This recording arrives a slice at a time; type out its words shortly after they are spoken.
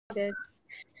Good.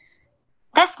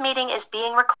 This meeting is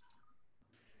being recorded.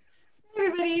 Hey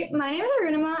everybody, my name is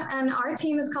Arunima and our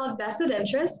team is called Vested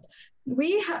Interest.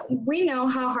 We know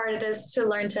how hard it is to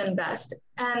learn to invest.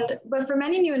 But for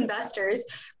many new investors,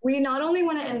 we not only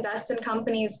want to invest in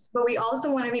companies, but we also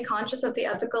want to be conscious of the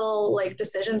ethical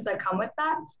decisions that come with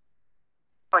that.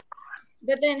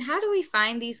 But then how do we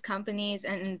find these companies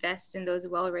and invest in those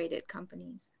well-rated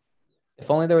companies? If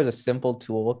only there was a simple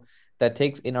tool that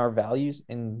takes in our values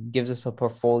and gives us a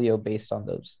portfolio based on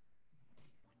those.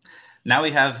 Now we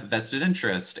have Vested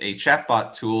Interest, a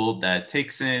chatbot tool that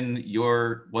takes in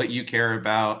what you care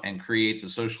about and creates a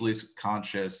socially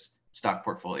conscious stock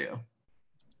portfolio.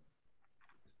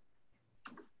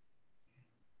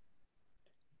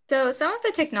 So some of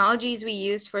the technologies we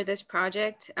used for this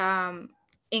project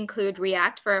include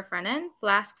React for our front end,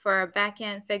 Flask for our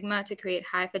backend, Figma to create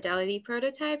high fidelity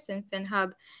prototypes, and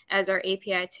FinHub as our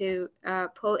API to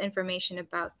pull information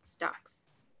about stocks.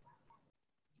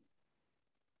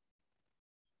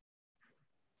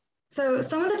 So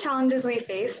some of the challenges we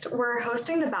faced were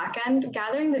hosting the backend,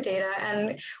 gathering the data,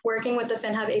 and working with the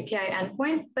FinHub API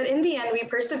endpoint. But in the end, we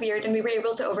persevered and we were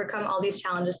able to overcome all these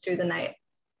challenges through the night.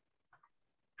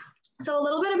 So a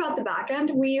little bit about the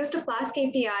backend. We used a Flask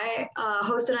API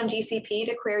hosted on GCP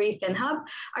to query FinHub.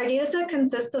 Our dataset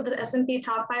consists of the S&P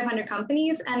top 500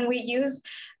 companies, and we use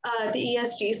the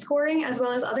ESG scoring as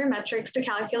well as other metrics to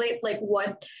calculate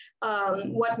what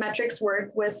metrics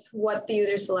work with what the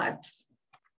user selects.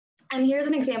 And here's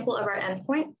an example of our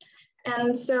endpoint.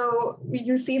 And so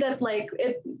you see that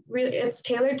it's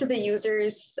tailored to the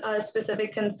user's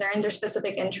specific concerns or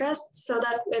specific interests so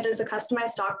that it is a customized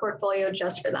stock portfolio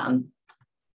just for them.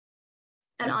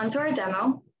 And onto our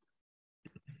demo.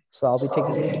 So I'll be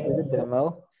taking you through the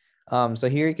demo. So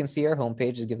here you can see our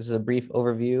homepage. It gives us a brief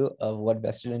overview of what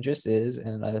vested interest is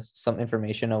and some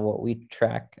information of what we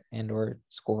track and or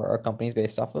score our companies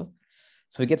based off of.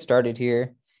 So we get started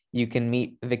here. You can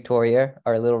meet Victoria,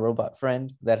 our little robot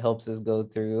friend that helps us go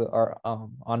through our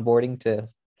onboarding to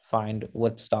find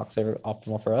what stocks are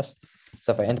optimal for us.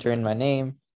 So if I enter in my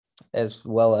name, as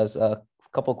well as a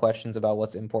couple questions about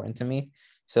what's important to me.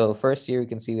 So first here, you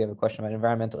can see we have a question about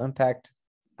environmental impact.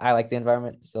 I like the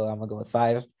environment, so I'm gonna go with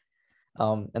 5.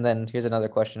 And then here's another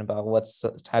question about what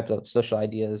types of social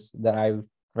ideas that I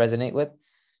resonate with.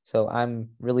 So I'm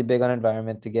really big on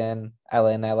environment again, I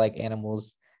like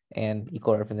animals and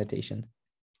equal representation.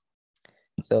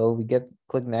 So we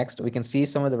click next. We can see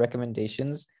some of the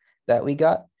recommendations that we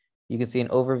got. You can see an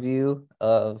overview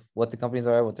of what the companies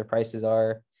are, what their prices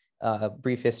are, a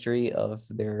brief history of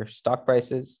their stock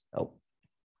prices. Oh,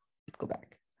 go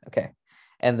back. Okay.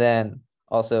 And then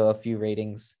also a few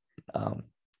ratings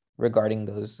regarding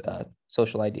those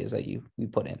social ideas that we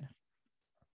put in.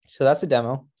 So that's the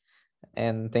demo.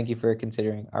 And thank you for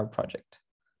considering our project.